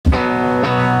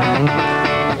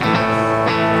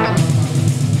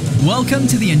Welcome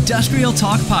to the Industrial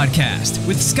Talk Podcast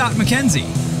with Scott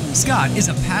McKenzie. Scott is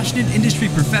a passionate industry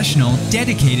professional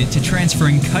dedicated to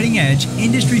transferring cutting-edge,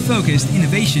 industry-focused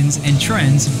innovations and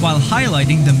trends while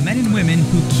highlighting the men and women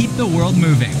who keep the world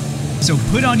moving. So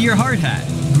put on your hard hat,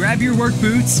 grab your work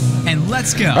boots, and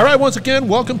let's go. All right, once again,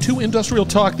 welcome to Industrial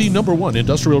Talk, the #1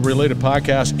 industrial-related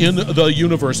podcast in the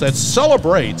universe that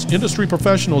celebrates industry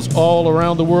professionals all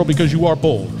around the world because you are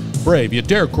bold, brave, you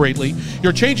dare greatly,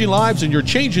 you're changing lives, and you're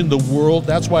changing the world.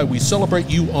 That's why we celebrate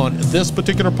you on this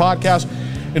particular podcast.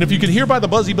 And if you can hear by the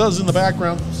buzzy buzz in the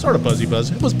background, sort of buzzy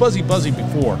buzz, it was buzzy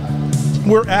before.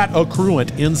 We're at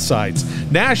Accruent Insights.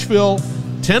 Nashville,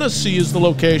 Tennessee is the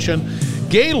location.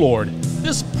 Gaylord,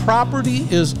 this property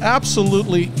is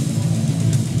absolutely,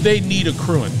 they need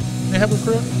Accruent. They have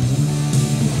Accruent?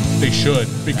 They should,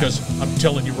 because I'm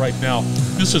telling you right now,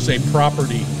 this is a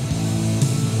property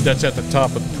that's at the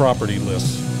top of the property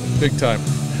list. Big time.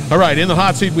 All right, in the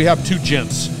hot seat, we have two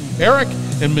gents, Eric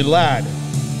and Meelad.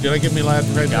 Did I get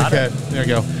Meelad right? Got it. There you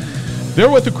go. They're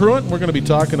with Accruent. We're going to be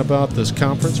talking about this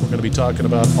conference. We're going to be talking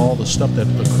about all the stuff that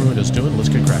Accruent is doing. Let's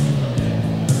get cracking.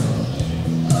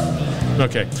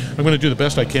 Okay, I'm going to do the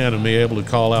best I can and be able to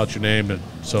call out your name and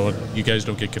so you guys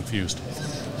don't get confused.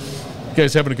 You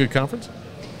guys having a good conference?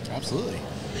 Absolutely.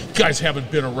 You guys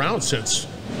haven't been around since,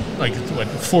 like, what,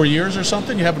 4 years or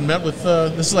something? You haven't met with,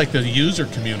 this is like the user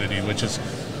community, which is,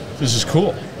 this is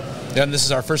cool. Yeah, and this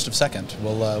is our first of second.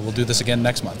 We'll do this again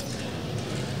next month.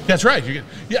 That's right.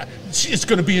 Yeah, it's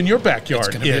going to be in your backyard.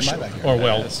 It's going to be in my backyard. Or,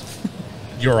 well,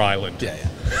 your island.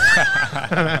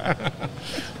 Yeah.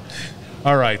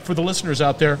 All right, for the listeners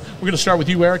out there, we're going to start with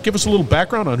you, Eric. Give us a little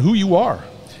background on who you are.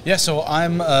 Yeah, so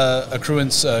I'm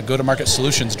Accruent's go-to-market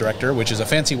solutions director, which is a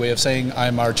fancy way of saying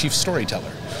I'm our chief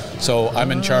storyteller. So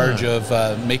I'm in charge of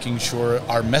making sure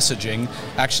our messaging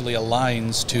actually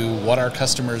aligns to what our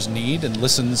customers need and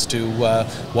listens to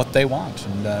what they want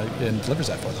and delivers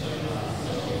that for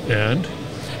them.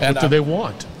 And what do they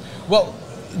want? Well,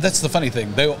 that's the funny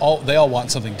thing. They all want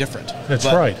something different. That's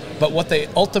right. But what they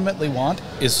ultimately want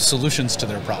is solutions to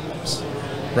their problems,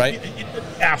 right?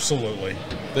 Absolutely.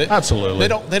 Absolutely.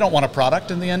 They don't want a product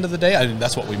in the end of the day. I mean,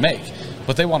 that's what we make.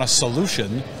 But they want a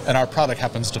solution, and our product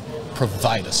happens to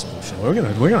provide a solution. We're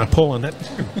gonna pull on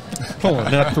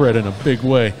that thread in a big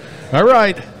way. All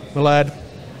right, Meelad,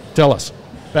 tell us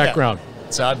background.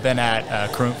 Yeah. So I've been at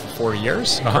Accruent for 4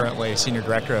 years, currently Senior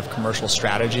Director of Commercial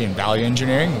Strategy and Value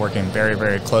Engineering, working very,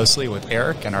 very closely with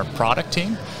Eric and our product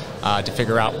team to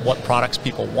figure out what products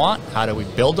people want, how do we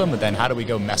build them, and then how do we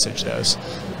go message those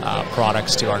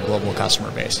products to our global customer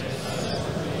base.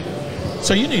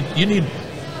 So you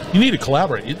need to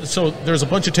collaborate. So there's a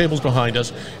bunch of tables behind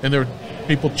us, and there are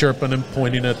people chirping and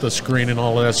pointing at the screen and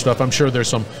all of that stuff. I'm sure there's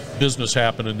some business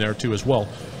happening there too as well.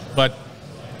 But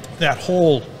that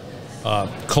whole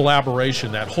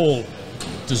collaboration, that whole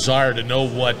desire to know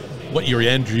what your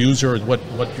end user and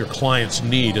what your clients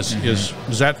need is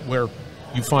that where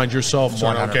you find yourself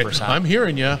saying, okay, I'm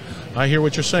hearing you, I hear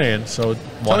what you're saying, so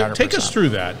take us through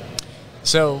that.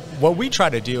 So what we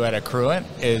try to do at Accruent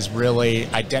is really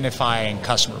identifying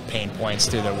customer pain points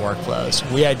through their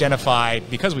workflows. We identify,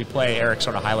 because we play, Eric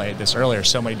sort of highlighted this earlier,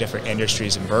 so many different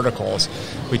industries and verticals,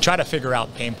 we try to figure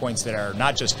out pain points that are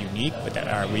not just unique, but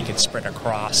that we could spread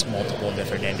across multiple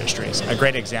different industries. A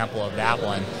great example of that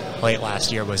one late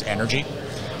last year was energy.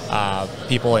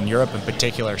 People in Europe in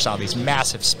particular saw these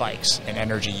massive spikes in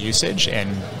energy usage,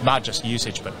 and not just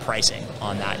usage, but pricing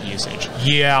on that usage.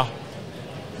 Yeah.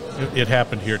 It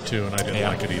happened here too, and I didn't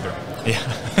like it either.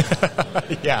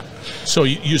 Yeah. Yeah. So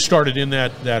you started in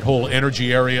that whole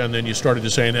energy area, and then you started to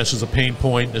saying this is a pain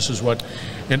point. This is what,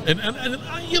 and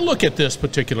you look at this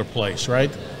particular place, right?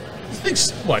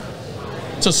 It's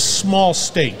a small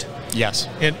state. Yes.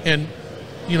 And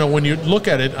you know, when you look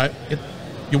at it,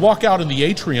 you walk out in the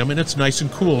atrium, and it's nice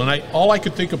and cool. And all I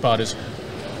could think about is,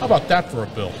 how about that for a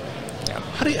bill? Yeah.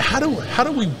 How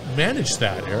do we manage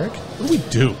that, Eric? What do we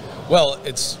do? Well,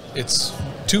 it's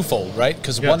twofold, right?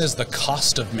 Because one is the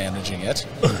cost of managing it,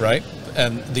 right?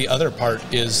 And the other part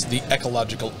is the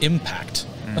ecological impact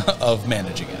of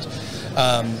managing it.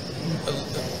 I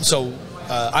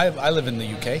live in the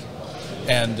UK,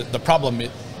 and the problem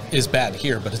is bad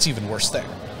here, but it's even worse there.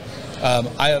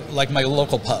 I like my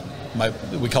local pub.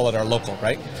 We call it our local,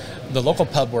 right? The local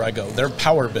pub where I go, their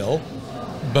power bill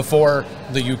before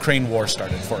the Ukraine war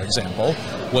started, for example,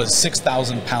 was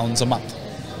 £6,000 a month.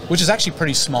 which is actually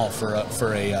pretty small for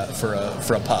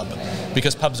a pub,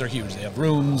 because pubs are huge. They have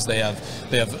rooms, they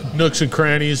have nooks and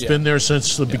crannies. Been there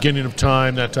since the beginning of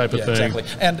time, that type of thing. Exactly.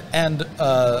 And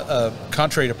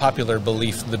contrary to popular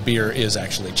belief, the beer is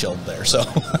actually chilled there. So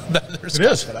there's it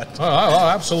is. for that. Oh,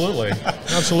 absolutely,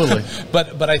 absolutely.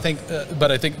 But I think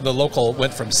the local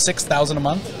went from 6,000 a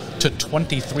month to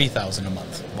 23,000 a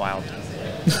month. Wild.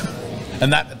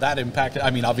 And that impacted,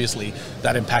 I mean, obviously,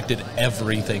 that impacted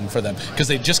everything for them, because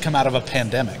they'd just come out of a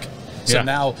pandemic. So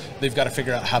now they've got to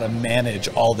figure out how to manage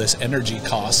all this energy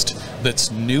cost that's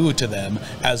new to them,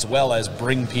 as well as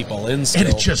bring people in still.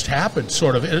 And it just happened,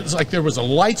 sort of. It's like there was a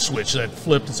light switch that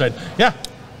flipped and said, yeah,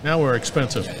 now we're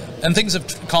expensive. And things have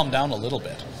calmed down a little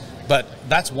bit. But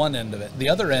that's one end of it. The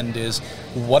other end is,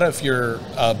 what if you're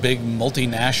a big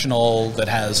multinational that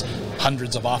has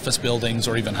hundreds of office buildings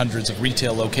or even hundreds of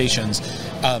retail locations?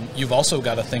 You've also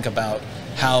got to think about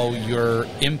how you're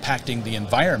impacting the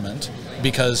environment,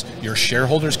 because your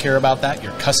shareholders care about that,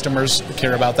 your customers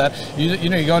care about that. You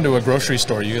know, you go into a grocery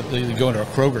store, you go into a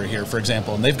Kroger here, for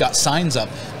example, and they've got signs up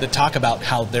that talk about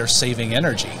how they're saving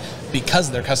energy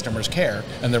because their customers care,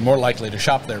 and they're more likely to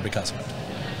shop there because of it.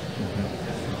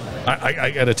 I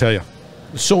got to tell you.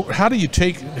 So how do you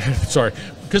take, sorry,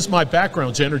 because my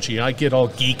background's energy, I get all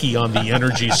geeky on the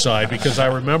energy side, because I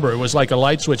remember it was like a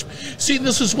light switch. See,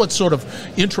 this is what's sort of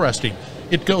interesting.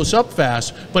 It goes up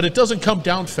fast, but it doesn't come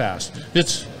down fast.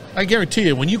 I guarantee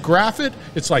you, when you graph it,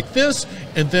 it's like this,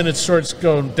 and then it starts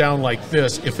going down like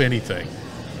this, if anything.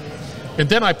 And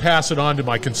then I pass it on to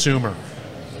my consumer.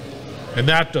 And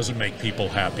that doesn't make people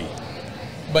happy.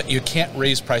 But you can't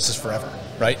raise prices forever,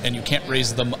 right? And you can't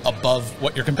raise them above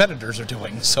what your competitors are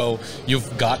doing. So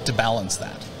you've got to balance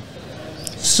that.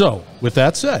 So, with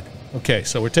that said, okay,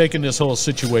 so we're taking this whole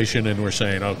situation and we're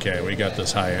saying, okay, we got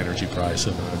this high energy price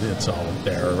and it's all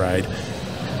there, right?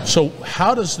 So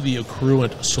how does the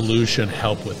Accruent solution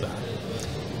help with that?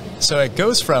 So it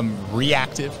goes from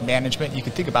reactive management. You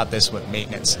can think about this with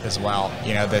maintenance as well.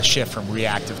 You know, the shift from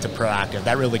reactive to proactive,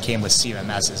 that really came with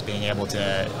CMMSs, being able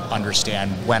to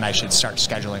understand when I should start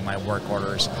scheduling my work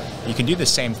orders. You can do the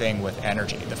same thing with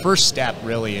energy. The first step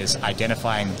really is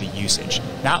identifying the usage,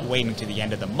 not waiting to the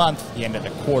end of the month, the end of the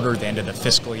quarter, the end of the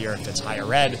fiscal year if it's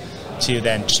higher ed, to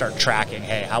then start tracking,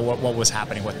 hey, what was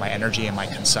happening with my energy and my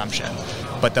consumption.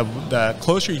 But the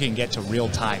closer you can get to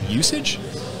real-time usage,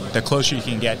 the closer you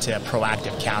can get to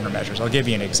proactive countermeasures. I'll give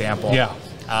you an example. Yeah.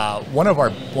 One of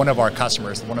our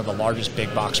customers, one of the largest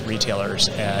big box retailers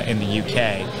in the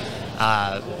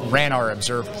UK, ran our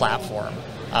Observe platform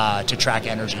to track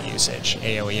energy usage,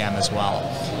 AOEM as well.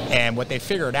 And what they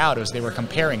figured out was they were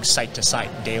comparing site to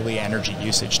site daily energy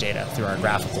usage data through our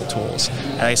graphical tools.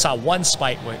 And they saw one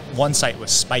site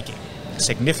was spiking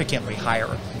significantly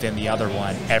higher than the other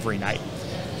one every night.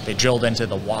 They drilled into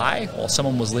the why. Well,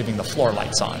 someone was leaving the floor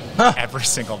lights on every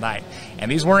single night.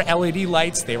 And these weren't LED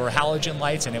lights, they were halogen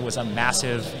lights, and it was a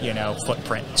massive,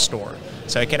 footprint store.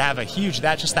 So it could have a huge,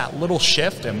 just that little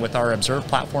shift, and with our Observe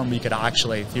platform, we could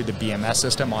actually, through the BMS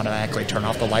system, automatically turn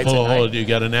off the lights at night. You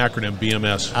got an acronym,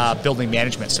 BMS. Building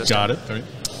Management System. Got it. Right.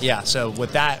 Yeah, so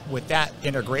with that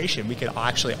integration, we could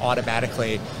actually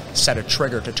automatically set a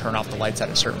trigger to turn off the lights at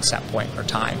a certain set point or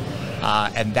time.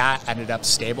 And that ended up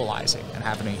stabilizing and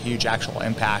having a huge actual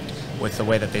impact with the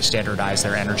way that they standardize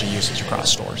their energy usage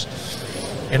across stores.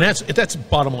 And that's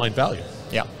bottom line value.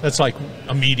 Yeah. That's like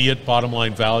immediate bottom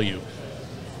line value.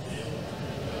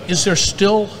 Is there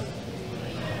still,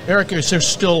 Eric,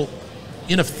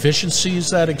 inefficiencies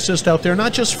that exist out there,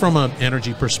 not just from an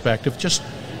energy perspective, just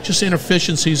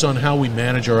inefficiencies on how we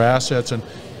manage our assets? And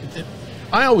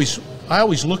I always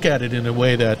look at it in a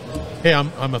way that, hey,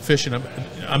 I'm efficient.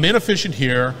 I'm inefficient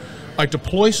here. I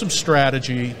deploy some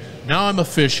strategy. Now I'm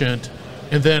efficient,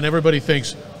 and then everybody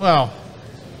thinks, well,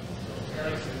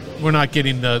 we're not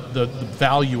getting the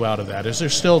value out of that. Is there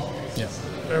still? Yeah.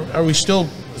 Are we still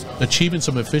achieving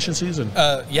some efficiencies? And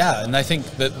yeah, and I think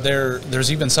that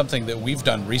there's even something that we've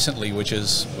done recently, which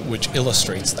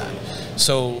illustrates that.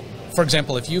 So, for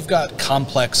example, if you've got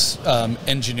complex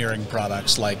engineering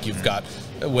products, like you've got,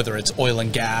 whether it's oil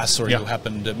and gas, or you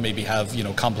happen to maybe have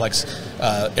complex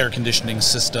air conditioning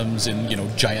systems in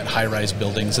giant high-rise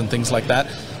buildings and things like that,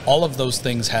 all of those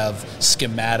things have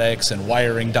schematics and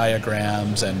wiring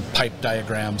diagrams and pipe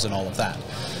diagrams and all of that.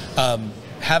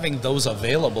 Having those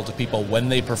available to people when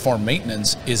they perform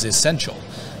maintenance is essential.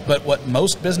 But what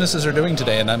most businesses are doing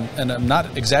today, and I'm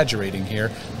not exaggerating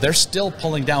here, they're still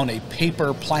pulling down a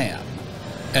paper plan.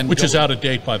 Which is out of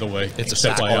date, by the way.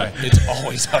 It's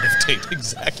always out of date,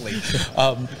 exactly.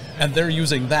 And they're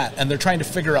using that, and they're trying to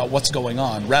figure out what's going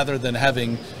on, rather than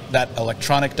having that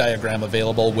electronic diagram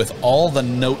available with all the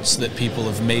notes that people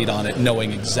have made on it,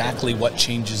 knowing exactly what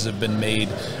changes have been made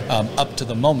up to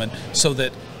the moment, so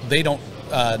that they don't,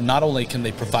 not only can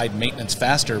they provide maintenance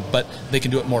faster, but they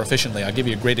can do it more efficiently. I'll give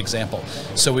you a great example.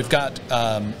 So we've got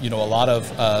a lot of,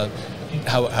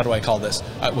 how do I call this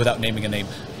without naming a name?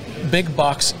 Big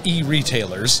box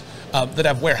e-retailers that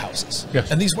have warehouses.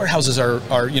 Yes. And these warehouses are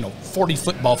 40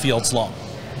 football fields long.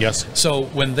 Yes. So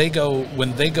when they go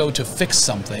to fix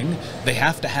something, they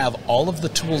have to have all of the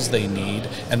tools they need,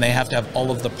 and they have to have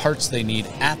all of the parts they need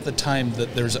at the time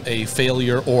that there's a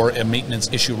failure or a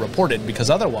maintenance issue reported, because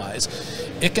otherwise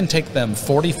it can take them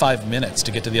 45 minutes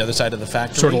to get to the other side of the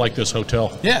factory. Sort of like this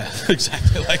hotel. Yeah,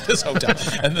 exactly like this hotel.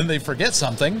 And then they forget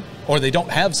something, or they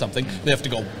don't have something. They have to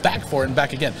go back for it and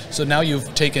back again. So now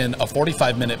you've taken a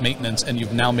 45-minute maintenance and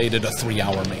you've now made it a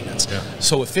 3-hour maintenance. Yeah.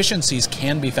 So efficiencies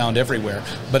can be found everywhere,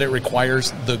 but it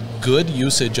requires the good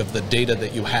usage of the data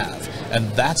that you have. And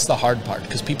that's the hard part,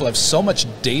 because people have so much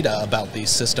data about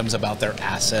these systems, about their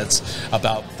assets,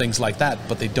 about things like that,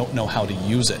 but they don't know how to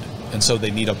use it. And so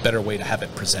they need a better way to have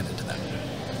it presented to them.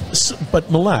 But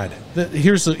Meelad,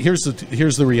 here's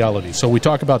the reality. So we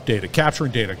talk about data,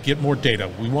 capturing data, get more data.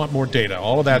 We want more data.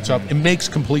 All of that stuff. It makes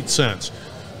complete sense,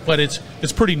 but it's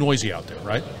pretty noisy out there,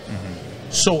 right?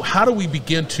 So how do we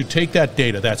begin to take that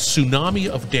data, that tsunami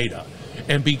of data,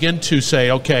 and begin to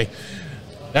say, okay,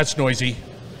 that's noisy.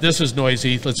 This is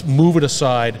noisy. Let's move it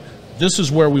aside. This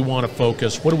is where we want to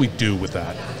focus. What do we do with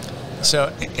that?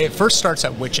 So it first starts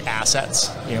at which assets,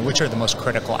 which are the most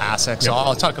critical assets. Yep. So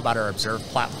I'll talk about our Observe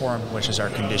platform, which is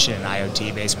our condition and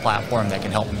IoT-based platform that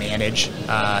can help manage.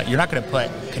 You're not going to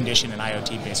put condition and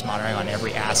IoT-based monitoring on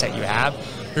every asset you have.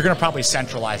 You're going to probably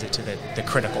centralize it to the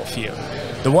critical few.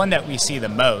 The one that we see the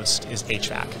most is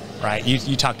HVAC, right?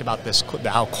 You talked about this,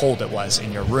 how cold it was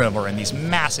in your room or in these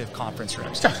massive conference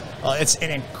rooms. Well, it's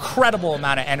an incredible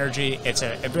amount of energy. It's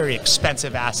a very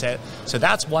expensive asset. So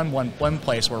that's one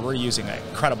place where we're using an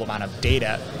incredible amount of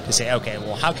data to say, okay,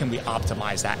 well, how can we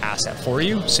optimize that asset for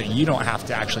you so you don't have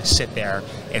to actually sit there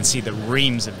and see the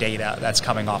reams of data that's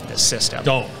coming off this system.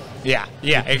 Yeah,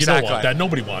 exactly. You don't want that.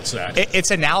 Nobody wants that. It's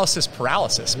analysis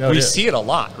paralysis. Yeah, we see it a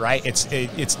lot, right? It's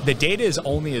the data is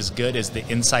only as good as the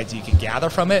insights you can gather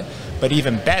from it, but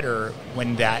even better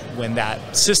when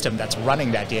that system that's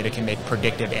running that data can make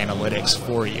predictive analytics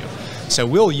for you. So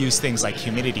we'll use things like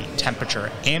humidity, temperature,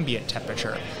 ambient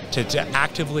temperature to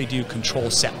actively do control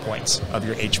set points of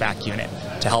your HVAC unit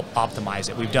to help optimize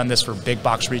it. We've done this for big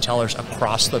box retailers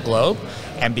across the globe,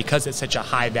 and because it's such a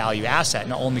high value asset,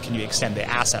 not only can you extend the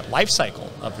asset life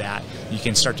cycle of that, you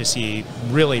can start to see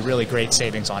really, really great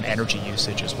savings on energy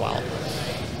usage as well.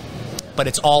 But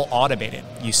it's all automated.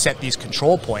 You set these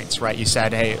control points, right? You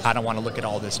said, hey, I don't want to look at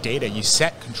all this data. You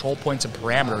set control points and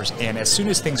parameters, and as soon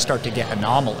as things start to get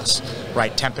anomalous,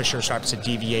 right, temperature starts to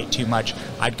deviate too much.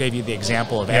 I'd give you the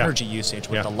example of energy usage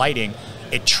with the lighting.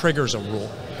 It triggers a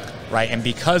rule, right? And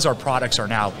because our products are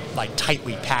now like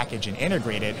tightly packaged and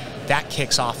integrated, that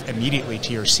kicks off immediately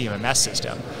to your CMMS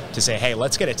system to say, hey,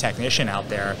 let's get a technician out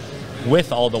there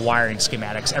with all the wiring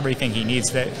schematics, everything he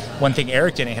needs. That one thing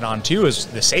Eric didn't hit on too is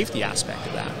the safety aspect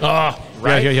of that.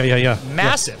 Right? Yeah.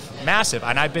 Massive.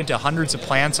 And I've been to hundreds of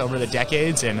plants over the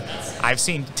decades, and I've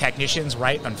seen technicians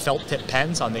write on felt tip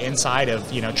pens on the inside of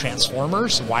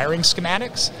transformers, wiring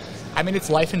schematics. I mean, it's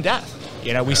life and death.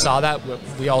 We saw that.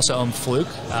 We also own Fluke,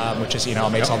 which is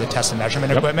makes all the test and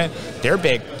measurement equipment. Their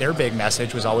big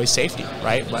message was always safety,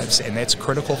 right? And it's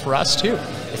critical for us too.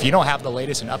 If you don't have the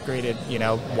latest and upgraded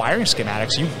wiring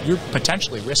schematics, you're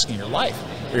potentially risking your life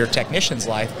or your technician's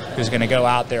life, who's going to go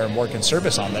out there and work in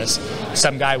service on this.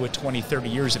 Some guy with 20, 30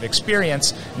 years of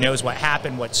experience knows what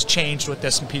happened, what's changed with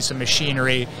this piece of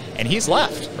machinery, and he's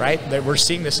left, right? We're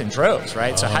seeing this in droves,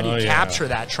 right? So how do you capture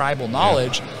that tribal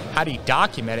knowledge? How do you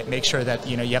document it, make sure that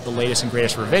you have the latest and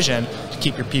greatest revision to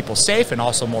keep your people safe and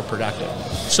also more productive?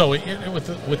 So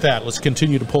with that, let's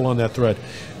continue to pull on that thread.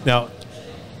 Now,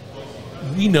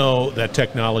 we know that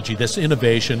technology, this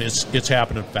innovation, it's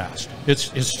happening fast.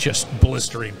 It's just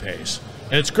blistering pace.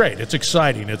 And it's great. It's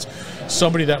exciting. It's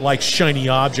somebody that likes shiny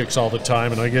objects all the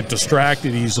time, and I get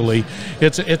distracted easily.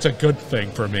 It's a good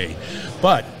thing for me.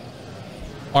 But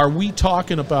are we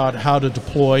talking about how to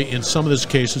deploy in some of these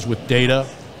cases with data,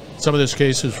 some of these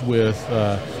cases with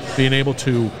being able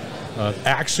to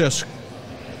access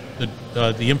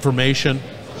the information?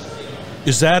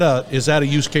 Is that a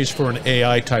use case for an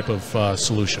AI type of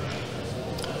solution?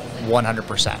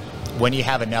 100%. When you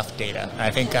have enough data. And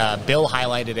I think Bill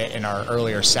highlighted it in our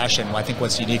earlier session. I think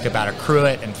what's unique about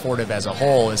Accruent and Fortive as a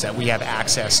whole is that we have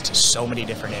access to so many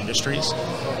different industries,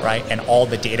 right? And all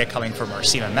the data coming from our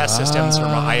CMMS systems, from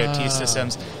our IoT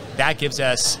systems, that gives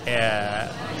us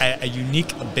a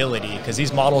unique ability, because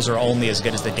these models are only as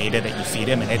good as the data that you feed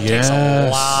them, and it takes a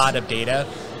lot of data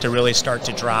to really start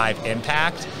to drive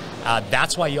impact.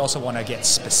 That's why you also want to get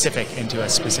specific into a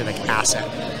specific asset,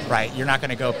 right? You're not going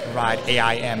to go provide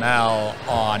AI ML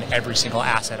on every single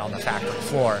asset on the factory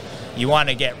floor. You want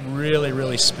to get really,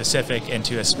 really specific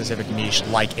into a specific niche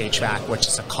like HVAC, which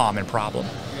is a common problem.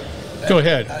 Go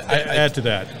ahead, add to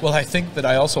that. Well, I think that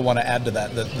I also want to add to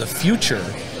that the future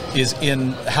is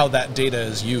in how that data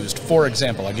is used. For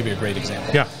example, I'll give you a great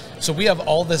example. Yeah. So we have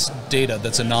all this data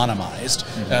that's anonymized,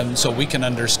 and so we can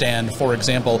understand, for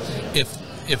example,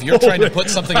 if you're trying to put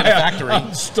something in a factory.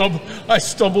 I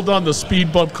stumbled on the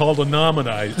speed bump called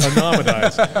anonymize.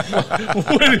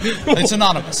 It's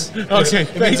anonymous. Okay.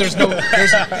 It means there's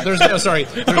no, sorry.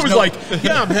 I was like,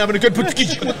 yeah, I'm having a good,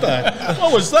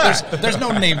 what was that? There's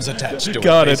no names attached to it.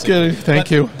 Got it. Good.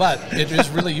 Thank you. But it is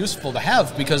really useful to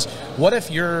have, because what if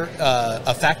you're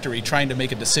a factory trying to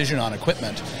make a decision on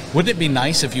equipment? Wouldn't it be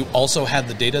nice if you also had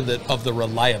the data of the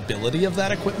reliability of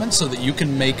that equipment, so that you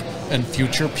can make and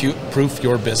future-proof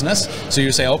your business? So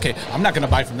you say, okay, I'm not going to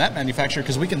buy from that manufacturer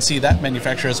because we can see that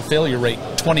manufacturer has a failure rate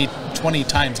 20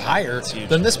 times higher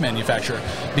than this manufacturer,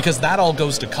 because that all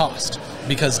goes to cost,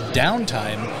 because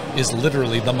downtime is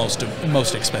literally the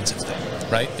most expensive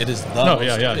thing, right? It is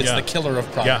the killer of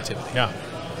productivity. Yeah.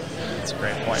 That's a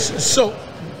great point. So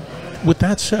with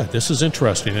that said, this is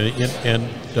interesting, and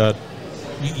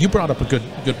you brought up a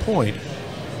good point.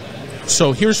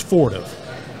 So here's Fortive,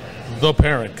 the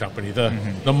parent company, the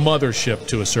mothership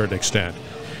to a certain extent.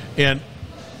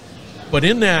 But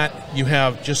in that, you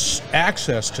have just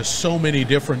access to so many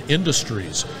different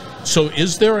industries. So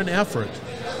is there an effort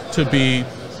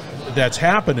that's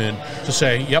happening to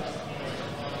say, yep,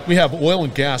 we have oil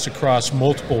and gas across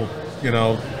multiple,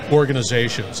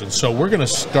 organizations, and so we're going to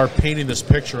start painting this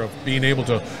picture of being able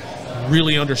to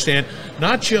really understand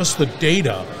not just the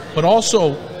data, but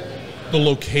also the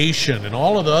location and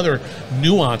all of the other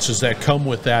nuances that come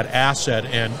with that asset,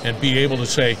 and be able to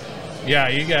say, yeah,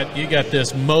 you got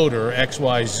this motor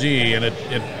XYZ, and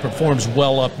it performs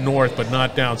well up north but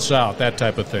not down south, that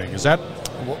type of thing. Is that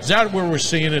where we're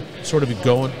seeing it sort of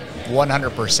going?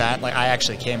 100%. Like, I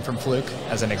actually came from Fluke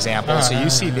as an example. So you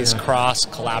see this cross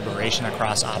collaboration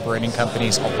across operating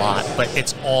companies a lot, but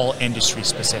it's all industry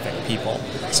specific people.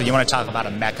 So you want to talk about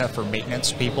a mecca for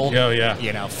maintenance people? Oh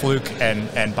yeah. Fluke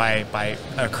and by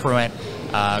Accruent,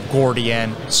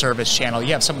 Gordian, Service Channel.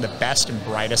 You have some of the best and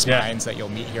brightest minds that you'll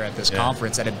meet here at this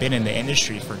conference that have been in the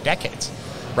industry for decades,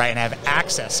 right, and have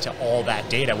access to all that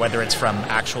data, whether it's from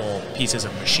actual pieces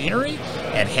of machinery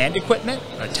and hand equipment,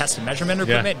 or test and measurement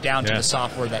equipment, down to the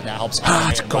software that helps.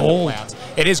 It's gold.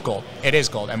 It is gold. It is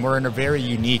gold, and we're in a very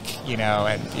unique,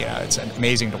 it's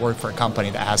amazing to work for a company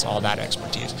that has all that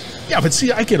expertise. Yeah, but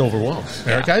see, I get overwhelmed,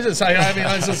 Eric.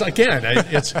 I can't.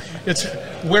 It's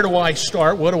where do I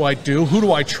start? What do I do? Who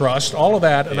do I trust? All of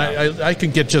that, and I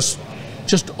can get just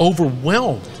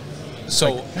overwhelmed.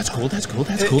 So that's cool.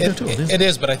 It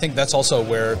is, but I think that's also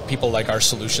where people like our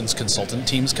solutions consultant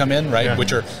teams come in, right? Yeah.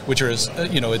 Which are it's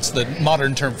the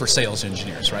modern term for sales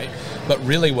engineers, right? But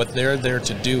really, what they're there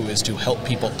to do is to help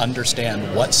people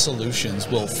understand what solutions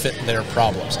will fit their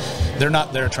problems. They're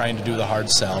not there trying to do the hard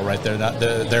sell, right?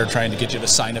 They're trying to get you to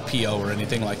sign a PO or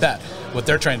anything like that. What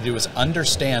they're trying to do is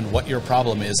understand what your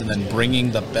problem is, and then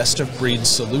bringing the best of breed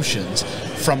solutions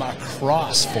from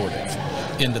across Fortive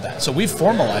into that. So we've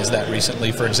formalized that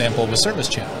recently, for example, with Service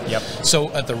Channel. Yep.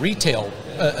 So at the retail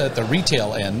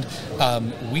end,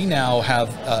 we now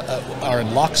are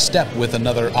in lockstep with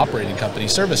another operating company,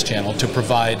 Service Channel, to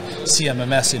provide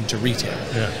CMMS into retail.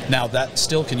 Yeah. Now that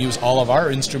still can use all of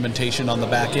our instrumentation on the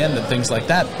back end and things like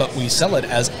that, but we sell it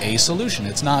as a solution.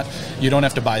 It's not, you don't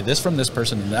have to buy this from this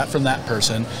person and that from that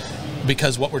person,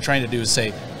 because what we're trying to do is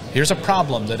say, here's a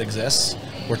problem that exists.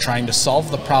 We're trying to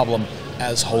solve the problem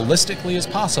as holistically as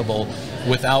possible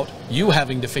without you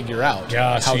having to figure out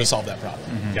how to solve that problem.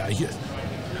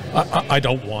 Mm-hmm. I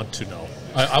don't want to know.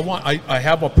 I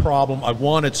have a problem. I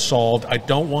want it solved. I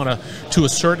don't want to a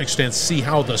certain extent, see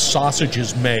how the sausage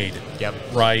is made. Yep.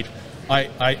 Right.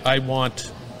 I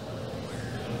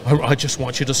just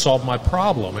want you to solve my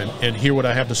problem and hear what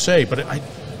I have to say. But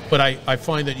I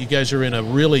find that you guys are in a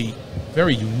really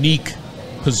very unique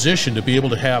position to be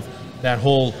able to have that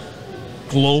whole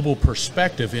global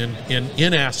perspective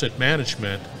in asset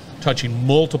management, touching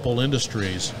multiple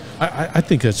industries. I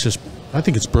think it's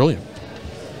brilliant.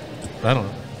 I don't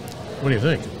know. What do you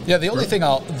think? Yeah, the only thing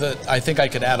that I think I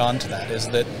could add on to that is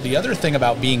that the other thing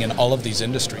about being in all of these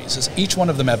industries is each one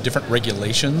of them have different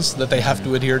regulations that they have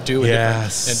to adhere to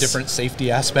and different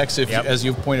safety aspects, as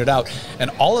you've pointed out.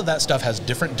 And all of that stuff has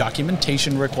different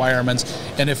documentation requirements.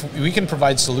 And if we can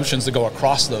provide solutions that go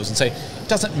across those and say, it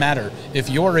doesn't matter if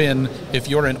you're in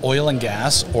oil and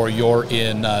gas or you're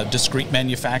in discrete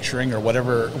manufacturing or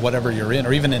whatever you're in,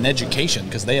 or even in education,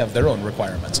 because they have their own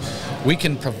requirements, we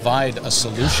can provide a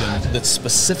solution that's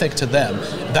specific to them.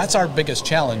 That's our biggest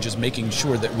challenge, is making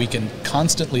sure that we can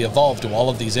constantly evolve to all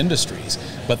of these industries.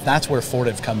 But that's where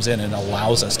Fortive comes in and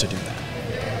allows us to do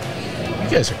that. You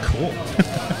guys are cool.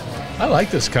 I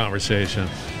like this conversation.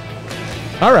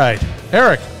 All right,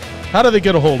 Eric, how do they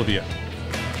get a hold of you?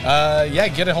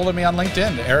 Get a hold of me on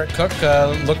LinkedIn. Eric Cook,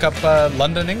 look up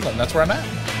London, England. That's where I'm at.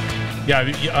 Yeah,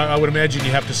 I would imagine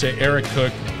you have to say Eric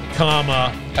Cook,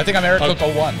 comma. I think I'm Eric Cook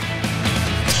 01.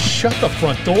 Shut the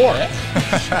front door.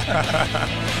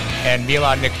 And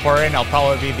Meelad Nikpourian, I'll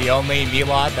probably be the only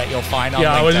Meelad that you'll find on LinkedIn.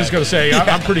 I was just going to say,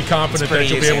 I'm pretty confident that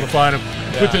you'll be able to find him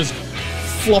with his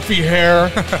fluffy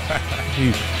hair.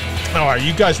 All right,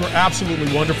 you guys were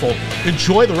absolutely wonderful.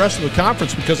 Enjoy the rest of the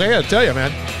conference, because I got to tell you,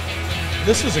 man,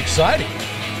 this is exciting.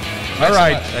 All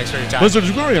right. Thanks for your time. Listeners,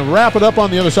 we're going to wrap it up on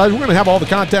the other side. We're going to have all the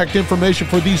contact information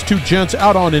for these two gents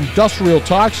out on Industrial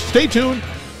Talks. Stay tuned.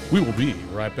 We will be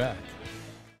right back.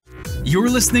 You're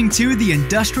listening to the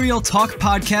Industrial Talk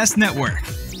Podcast Network.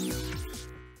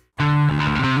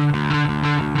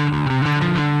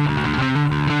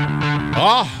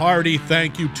 A hearty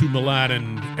thank you to Meelad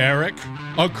and Eric.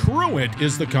 Accruent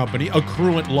is the company.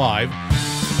 Accruent Live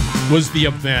was the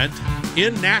event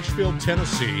in Nashville,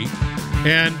 Tennessee,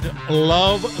 and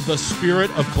love the spirit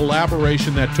of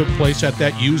collaboration that took place at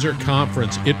that user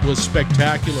conference. It was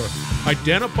spectacular.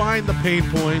 Identifying the pain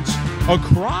points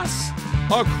across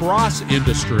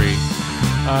industry.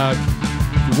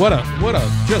 What a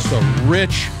just a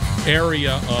rich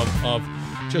area of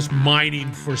just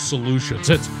mining for solutions.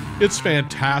 It's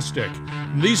fantastic.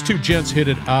 These two gents hit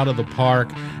it out of the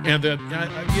park, and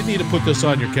you need to put this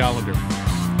on your calendar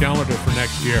for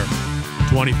next year.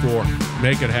 24.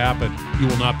 Make it happen. You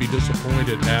will not be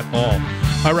disappointed at all.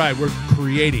 All right, we're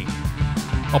creating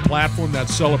a platform that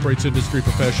celebrates industry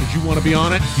professionals. You want to be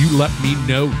on it? You let me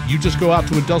know. You just go out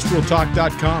to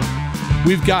industrialtalk.com.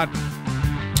 We've got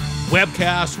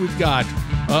webcasts, we've got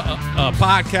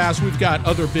podcasts, we've got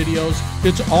other videos.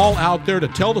 It's all out there to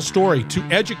tell the story, to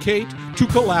educate, to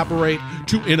collaborate,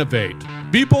 to innovate.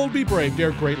 Be bold, be brave,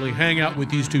 dare greatly. Hang out with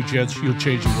these two gents. You'll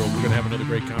change the world. We're going to have another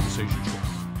great conversation shortly.